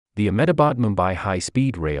The Ahmedabad-Mumbai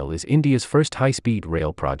High-Speed Rail is India's first high-speed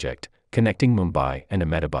rail project, connecting Mumbai and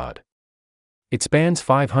Ahmedabad. It spans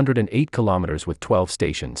 508 kilometers with 12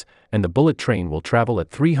 stations, and the bullet train will travel at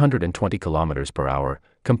 320 kilometers per hour,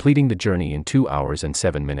 completing the journey in 2 hours and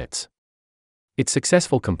 7 minutes. Its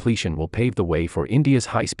successful completion will pave the way for India's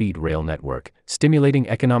high-speed rail network, stimulating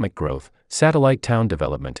economic growth, satellite town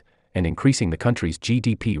development, and increasing the country's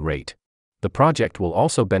GDP rate. The project will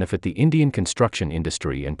also benefit the Indian construction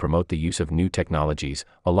industry and promote the use of new technologies,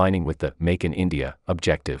 aligning with the Make in India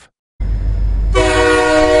objective.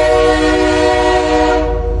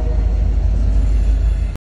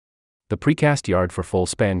 The precast yard for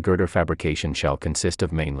full-span girder fabrication shall consist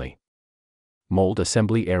of mainly mold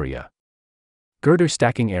assembly area, girder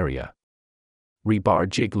stacking area, rebar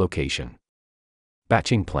jig location,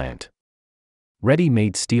 batching plant,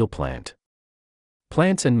 ready-made steel plant,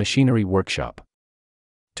 plants and machinery workshop.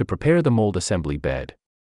 To prepare the mold assembly bed,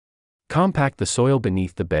 compact the soil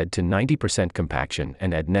beneath the bed to 90% compaction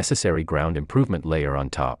and add necessary ground improvement layer on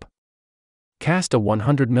top. Cast a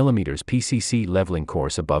 100 mm PCC leveling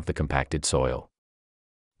course above the compacted soil.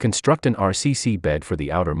 Construct an RCC bed for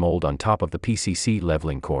the outer mold on top of the PCC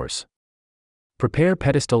leveling course. Prepare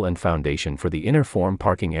pedestal and foundation for the inner form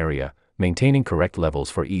parking area, maintaining correct levels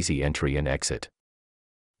for easy entry and exit.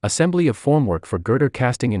 Assembly of formwork for girder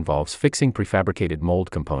casting involves fixing prefabricated mold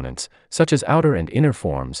components, such as outer and inner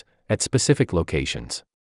forms, at specific locations.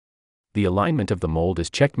 The alignment of the mold is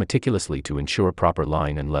checked meticulously to ensure proper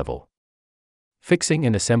line and level. Fixing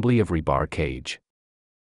and assembly of rebar cage.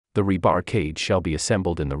 The rebar cage shall be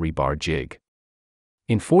assembled in the rebar jig.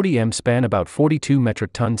 In 40 span, about 42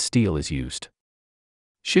 metric tons steel is used.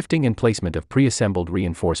 Shifting and placement of pre-assembled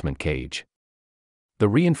reinforcement cage. The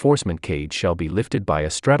reinforcement cage shall be lifted by a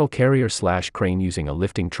straddle carrier/crane using a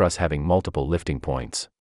lifting truss having multiple lifting points.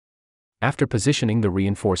 After positioning the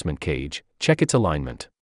reinforcement cage, check its alignment.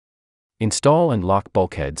 Install and lock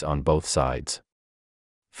bulkheads on both sides.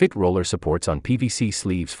 Fit roller supports on PVC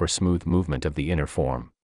sleeves for smooth movement of the inner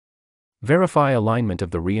form. Verify alignment of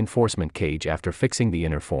the reinforcement cage after fixing the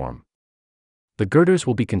inner form. The girders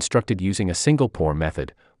will be constructed using a single pour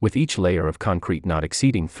method, with each layer of concrete not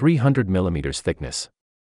exceeding 300 mm thickness.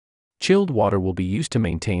 Chilled water will be used to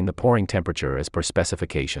maintain the pouring temperature as per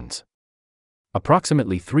specifications.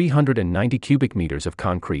 Approximately 390 cubic meters of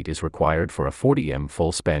concrete is required for a 40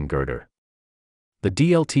 full-span girder. The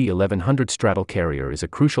DLT 1100 straddle carrier is a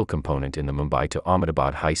crucial component in the Mumbai to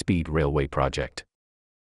Ahmedabad high-speed railway project.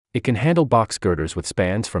 It can handle box girders with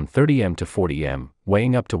spans from 30 to 40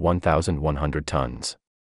 weighing up to 1,100 tons.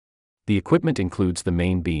 The equipment includes the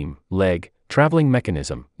main beam, leg, traveling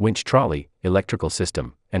mechanism, winch trolley, electrical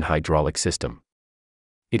system, and hydraulic system.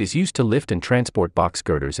 It is used to lift and transport box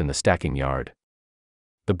girders in the stacking yard.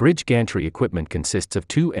 The bridge gantry equipment consists of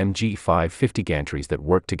two MG 550 gantries that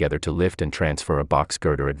work together to lift and transfer a box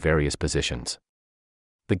girder at various positions.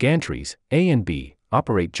 The gantries, A and B,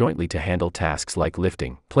 operate jointly to handle tasks like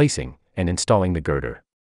lifting, placing, and installing the girder.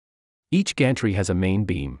 Each gantry has a main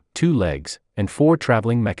beam, 2 legs, and 4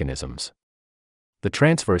 traveling mechanisms. The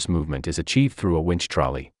transverse movement is achieved through a winch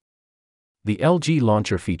trolley. The LG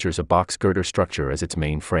launcher features a box girder structure as its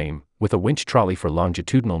main frame, with a winch trolley for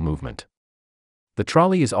longitudinal movement. The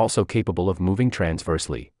trolley is also capable of moving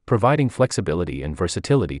transversely, providing flexibility and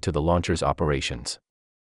versatility to the launcher's operations.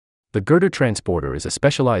 The girder transporter is a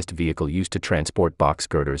specialized vehicle used to transport box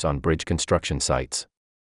girders on bridge construction sites.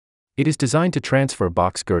 It is designed to transfer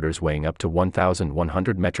box girders weighing up to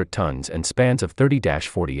 1,100 metric tons and spans of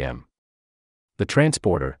 30-40 m. The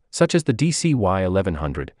transporter, such as the DCY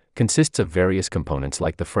 1100, consists of various components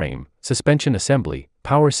like the frame, suspension assembly,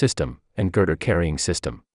 power system, and girder carrying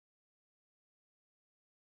system.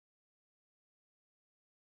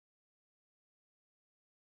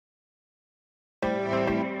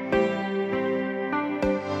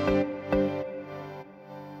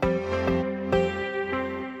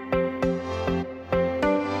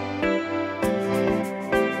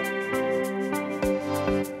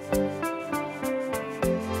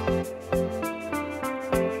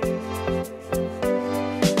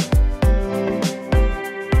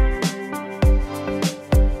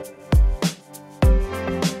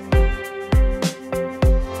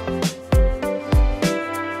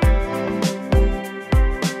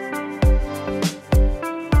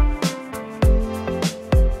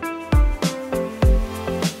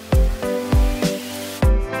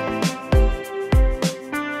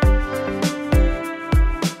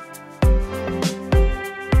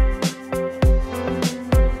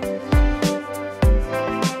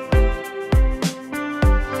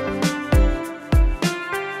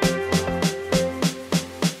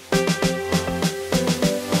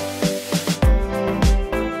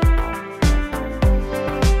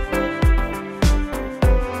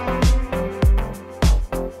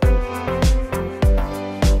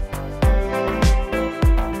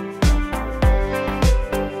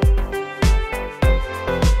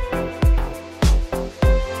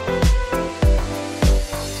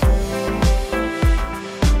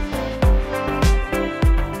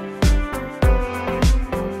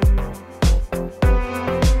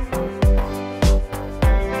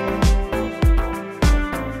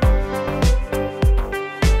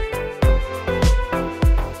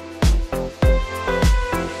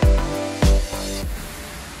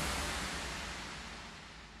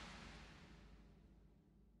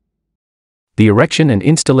 The erection and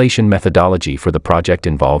installation methodology for the project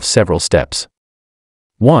involves several steps.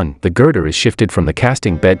 1. The girder is shifted from the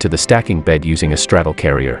casting bed to the stacking bed using a straddle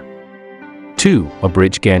carrier. 2. A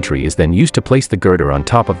bridge gantry is then used to place the girder on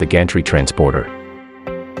top of the gantry transporter.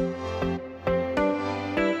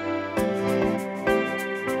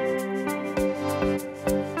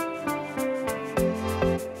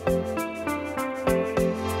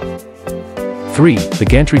 3. The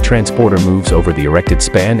gantry transporter moves over the erected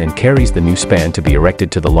span and carries the new span to be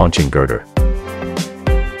erected to the launching girder.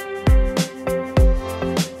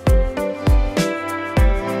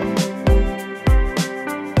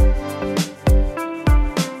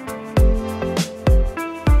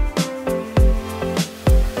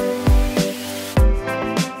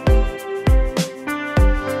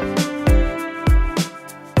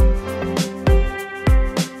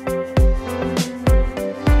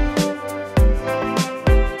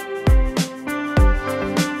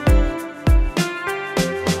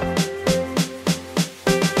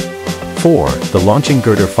 4. The launching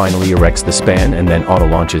girder finally erects the span and then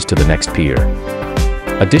auto-launches to the next pier.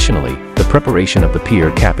 Additionally, the preparation of the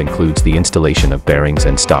pier cap includes the installation of bearings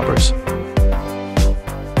and stoppers.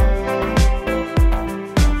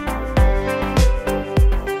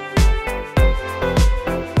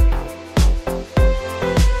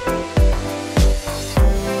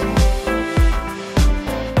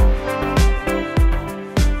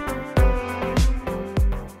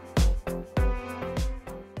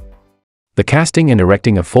 The casting and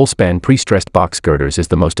erecting of full-span pre-stressed box girders is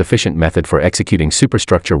the most efficient method for executing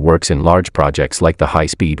superstructure works in large projects like the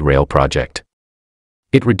high-speed rail project.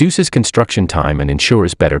 It reduces construction time and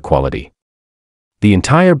ensures better quality. The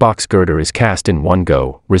entire box girder is cast in one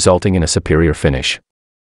go, resulting in a superior finish.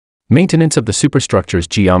 Maintenance of the superstructure's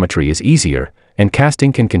geometry is easier, and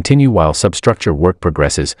casting can continue while substructure work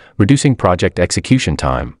progresses, reducing project execution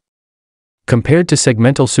time. Compared to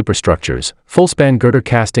segmental superstructures, full-span girder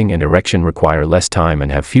casting and erection require less time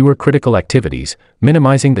and have fewer critical activities,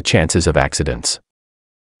 minimizing the chances of accidents.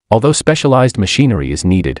 Although specialized machinery is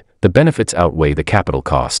needed, the benefits outweigh the capital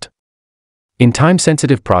cost. In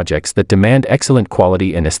time-sensitive projects that demand excellent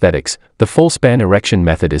quality and aesthetics, the full-span erection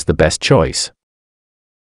method is the best choice.